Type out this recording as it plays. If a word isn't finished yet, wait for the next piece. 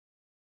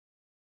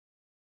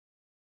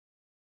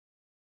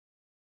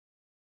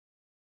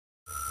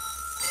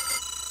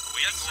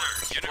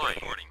sir. Unit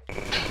reporting.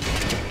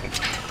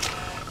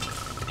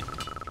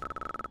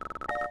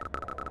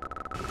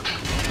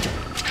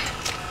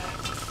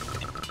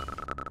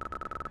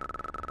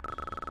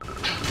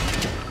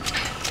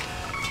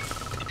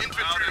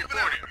 Infantry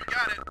reporting. You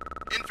got it.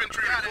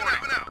 Infantry reporting.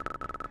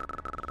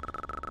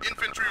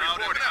 Infantry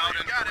reporting. Out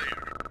and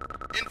clear.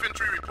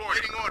 Infantry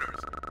reporting. Waiting orders.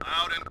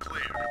 Loud and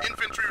clear.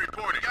 Infantry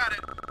reporting. Got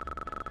it.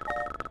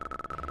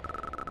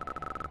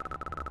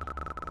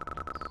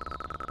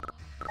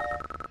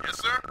 Yes,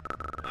 sir.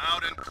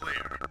 Loud and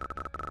clear.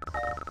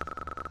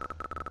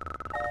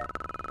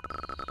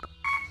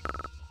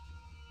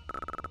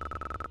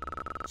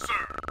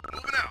 Sir,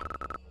 moving out.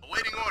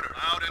 Awaiting order.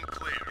 Loud and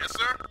clear. Yes,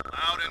 sir.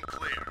 Loud and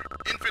clear.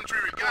 Infantry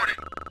reporting.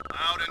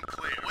 Loud and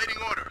clear.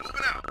 Waiting order.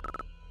 Moving out.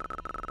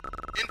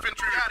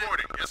 Infantry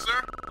reporting. Yes,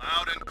 sir.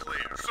 Loud and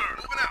clear. Sir,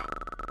 moving out.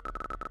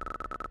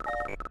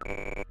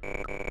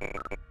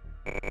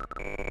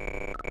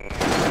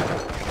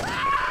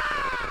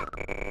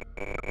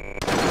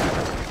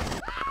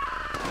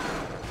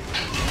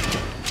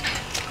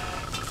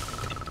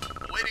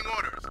 Awaiting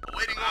orders.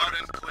 Awaiting orders.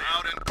 And clear.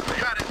 Loud and clear.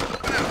 Got it.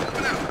 Moving out.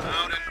 Moving out.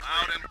 Loud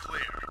and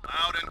clear.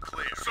 Loud and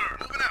clear. Sir,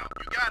 moving out.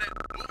 You got it.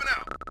 Moving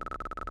out.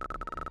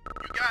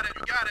 You got it.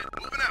 You got it.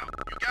 Moving out.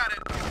 You got it.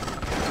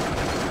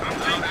 I'm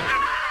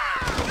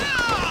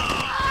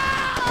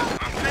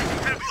taking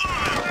heavy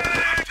fire.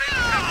 I'm taking heavy fire. I'm taking heavy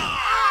fire.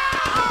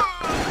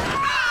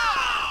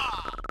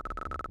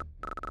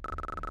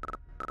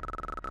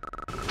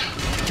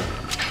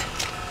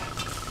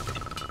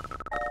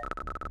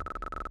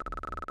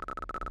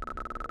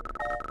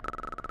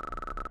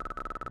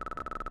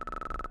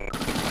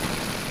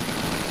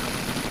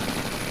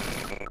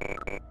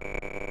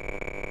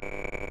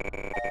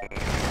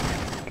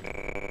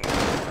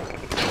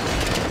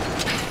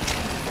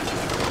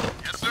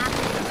 Yes, sir.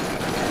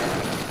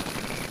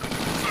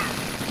 Sir.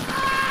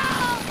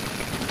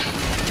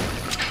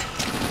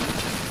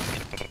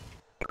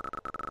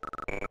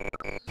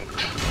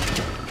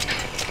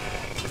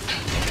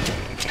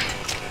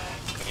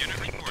 Unit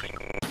reporting.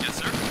 Yes,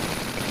 sir.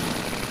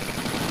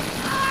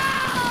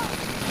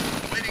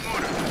 Waiting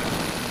order.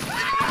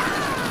 Waiting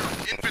order.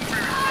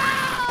 Infantry reporting.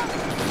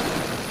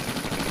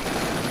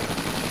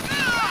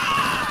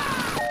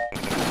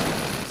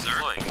 Sir.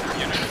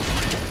 Unit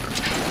reporting.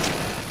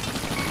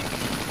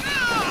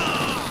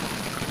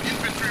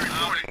 Infantry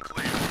reporting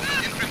clear.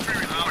 Infantry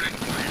reporting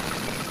clear.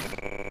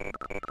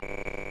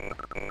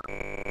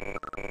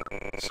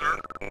 Sir.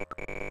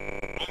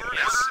 Over and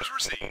out. Orders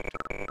received.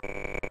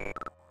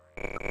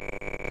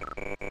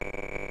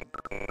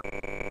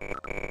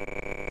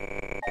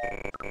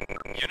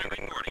 Unit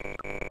reporting.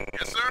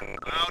 Yes, sir.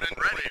 Loud and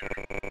clear.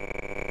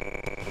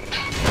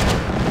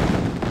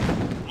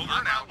 Over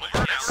and out. Over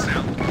and out.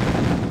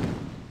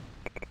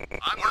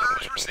 On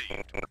orders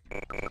received.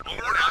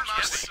 Over and out.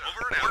 Yes.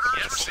 Over and out.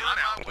 Orders received. On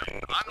out.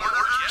 On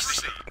orders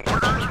received.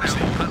 Orders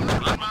received. On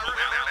my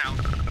route out.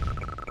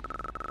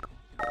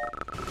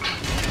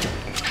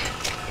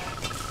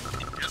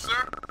 Yes,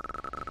 sir.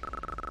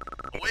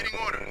 Awaiting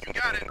orders. You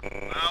got it.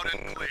 Loud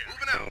and clear.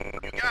 Moving out.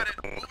 You got it.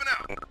 Moving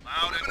out.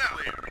 Loud and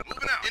clear.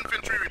 Moving out.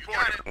 Infantry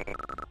reporting.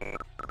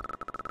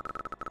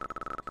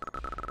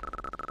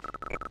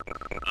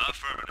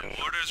 Affirmative.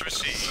 Orders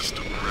received.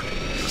 System ready.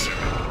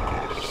 Zero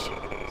course.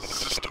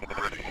 System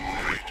ready.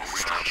 Wait,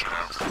 stop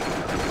now.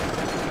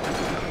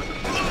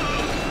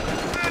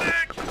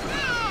 Medic!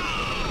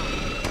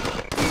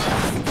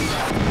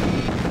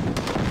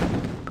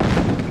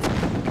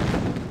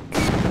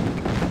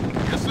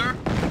 Yes, sir.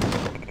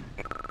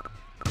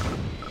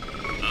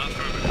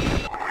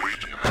 Affirmative.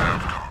 Awaiting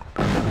AVCOM.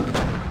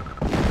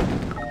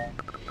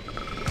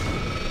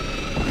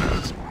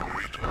 As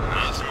awaiting.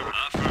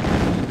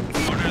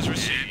 Affirmative. Orders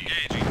received.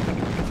 Engaging.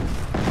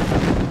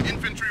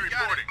 Infantry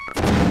reporting.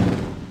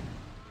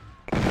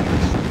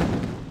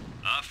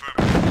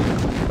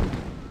 Affirmative.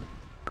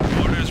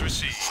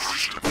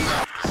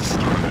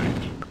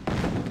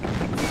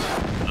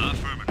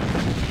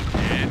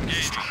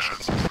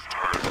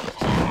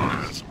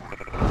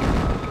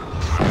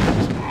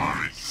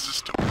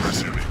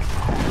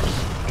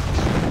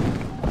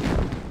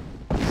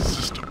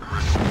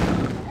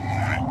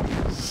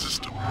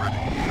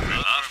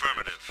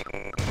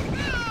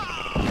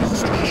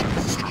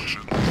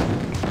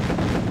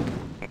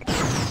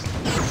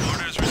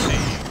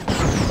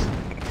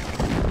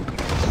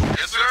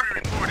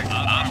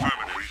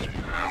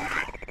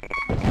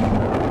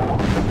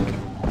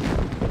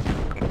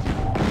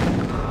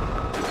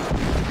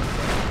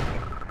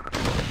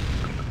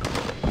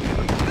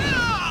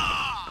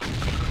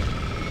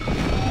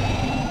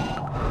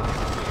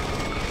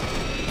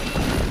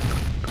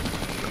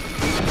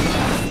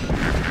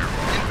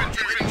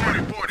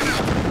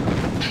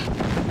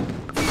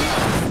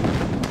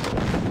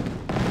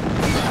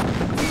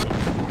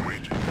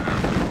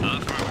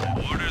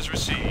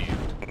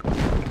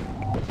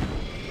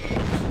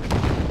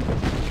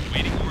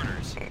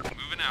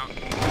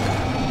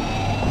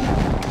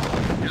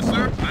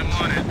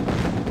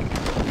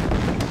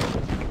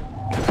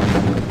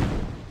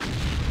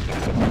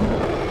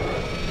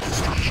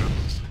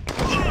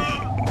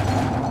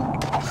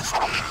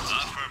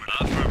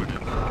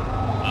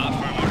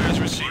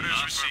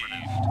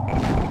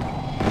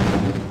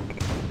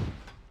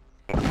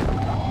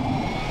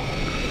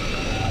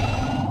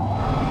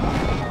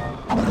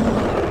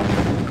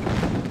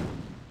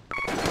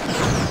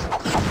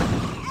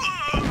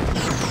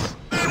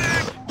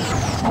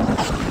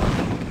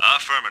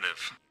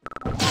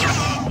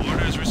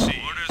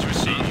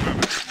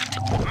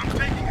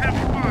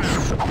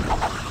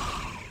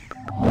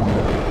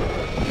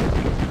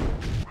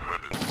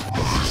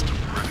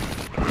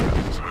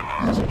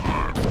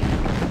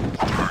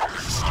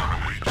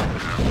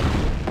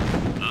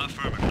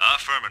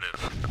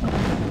 Affirmative.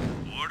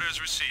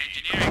 Orders received.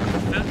 Engineering.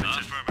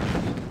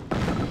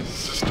 Affirmative.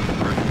 System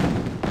ready.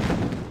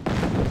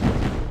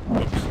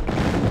 Oops.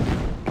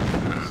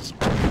 As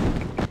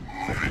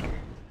moving.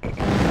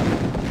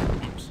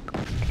 Oops.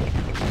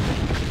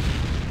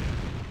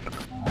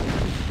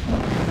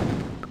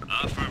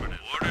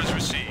 Affirmative. Orders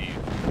received.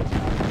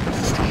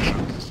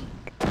 Instructions.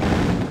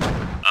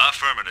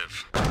 Affirmative.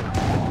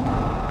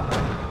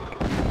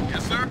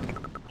 Yes, sir.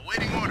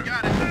 Awaiting order.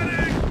 Got it.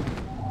 Medic!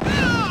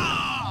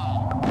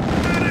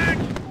 Medic!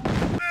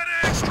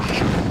 Medic!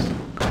 Instructions.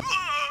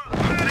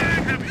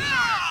 Medic! Heavy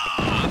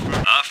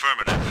fire!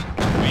 Affirmative.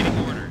 Waiting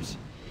orders.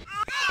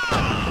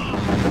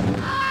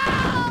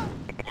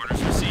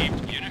 Orders received.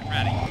 Unit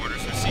ready.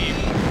 Orders received.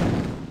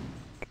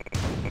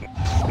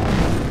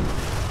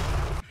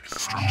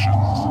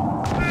 Instructions.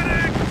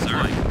 Medic!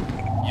 Sir.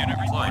 Unit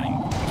reporting.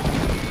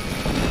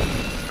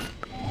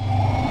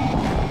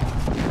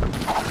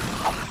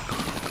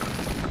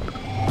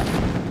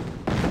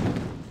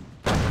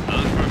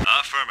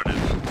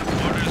 Affirmative.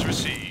 Orders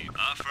received.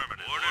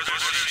 Affirmative. Orders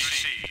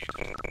received.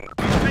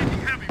 I'm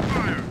taking heavy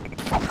fire!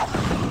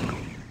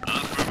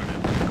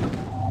 Affirmative.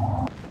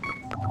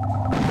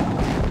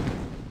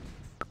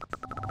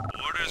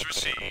 Orders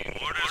received.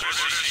 Orders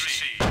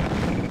received.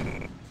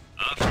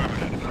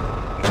 Affirmative.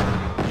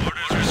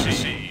 Orders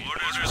received.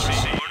 Orders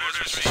received. Orders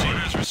received.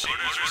 Orders received.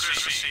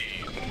 Orders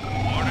received.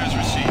 Orders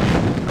received.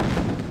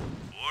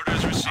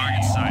 Orders received.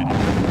 Target sighted.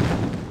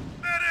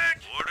 Medic!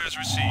 Orders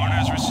received.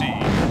 Orders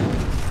received.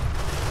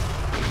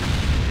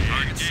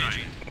 Target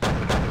sighted.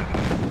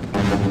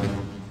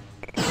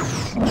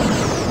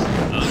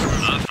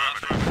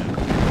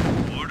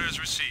 Affirmative. Orders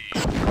received.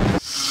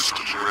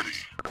 System ready.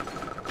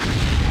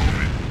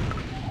 Affirmative.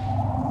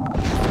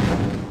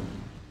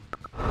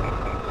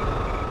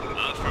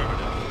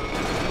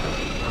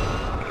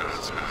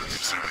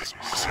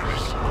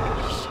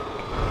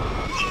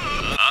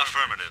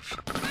 Affirmative.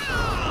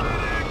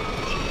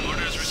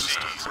 Orders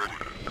received.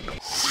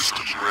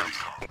 System ready.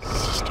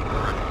 System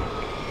ready.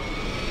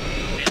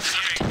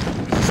 Engineering.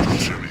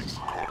 Instructions.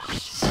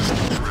 Course.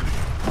 System ready.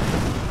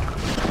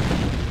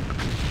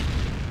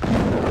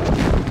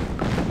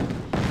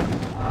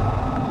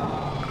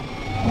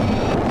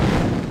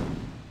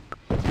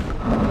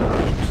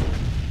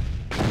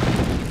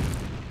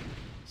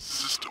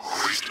 System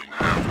awaiting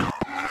Avcom.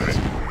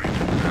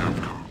 Awaiting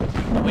Avcom.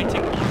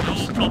 Waiting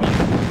orders. Problem.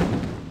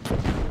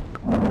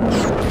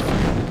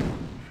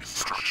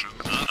 Instructions.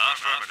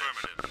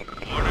 Affirmative.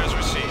 Orders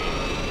received.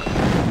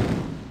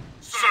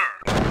 Sir!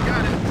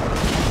 Got it!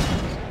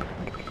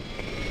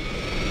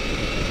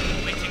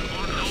 Waiting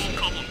orders. No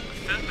problem.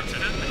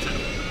 Affirmative.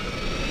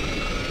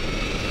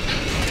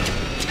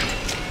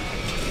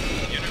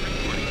 Unit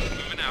reporting.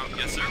 Moving out.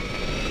 Yes, sir.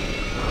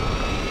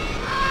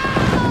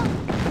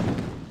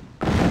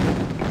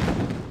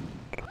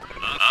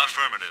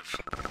 Affirmative.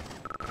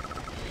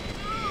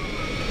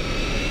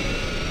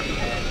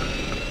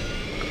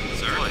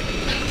 Sir.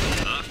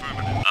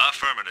 Affirmative.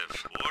 Affirmative.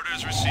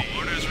 Orders received.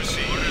 Orders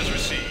received. Orders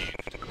received.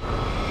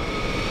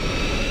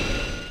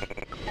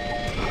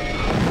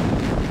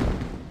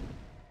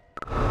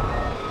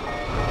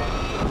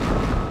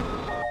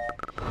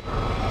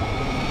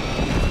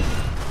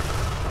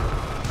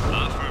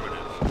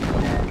 Affirmative.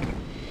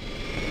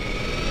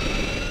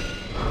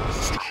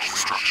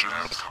 Instruction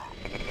Avcom.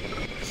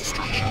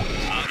 Instructions.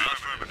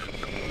 Affirmative.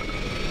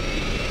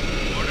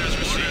 Orders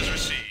received.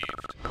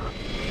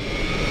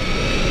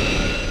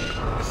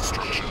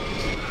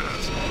 Instructions.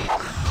 As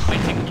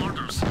Waiting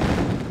orders.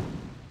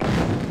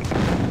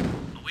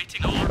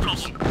 Awaiting all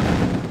problem.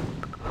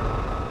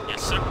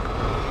 Yes, sir.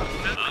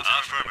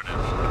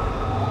 Affirmative.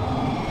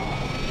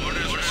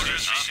 Orders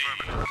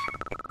received.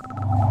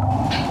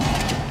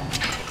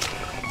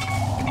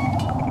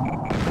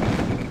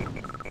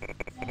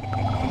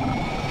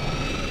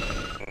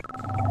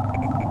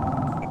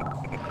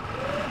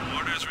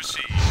 Orders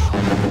received.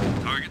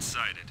 Target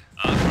sighted.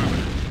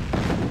 Affirmative.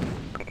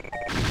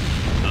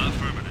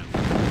 Affirmative.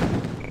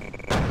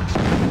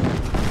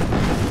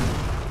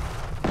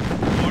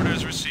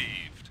 Orders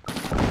received.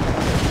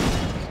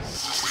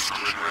 System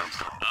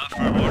Avcom.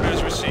 Affirmative.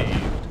 Orders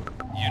received.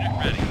 Unit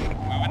ready.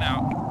 Moving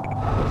out.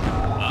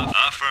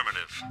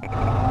 Affirmative.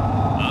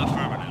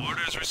 Affirmative.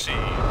 Orders received.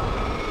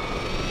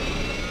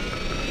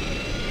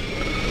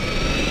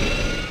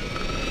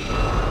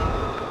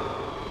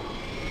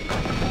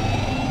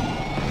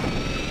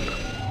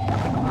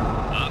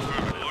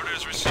 Affirmative.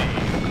 Orders received.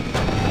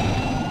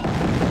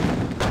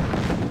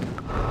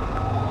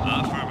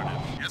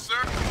 Affirmative. Yes,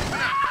 sir.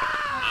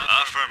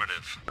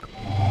 Affirmative.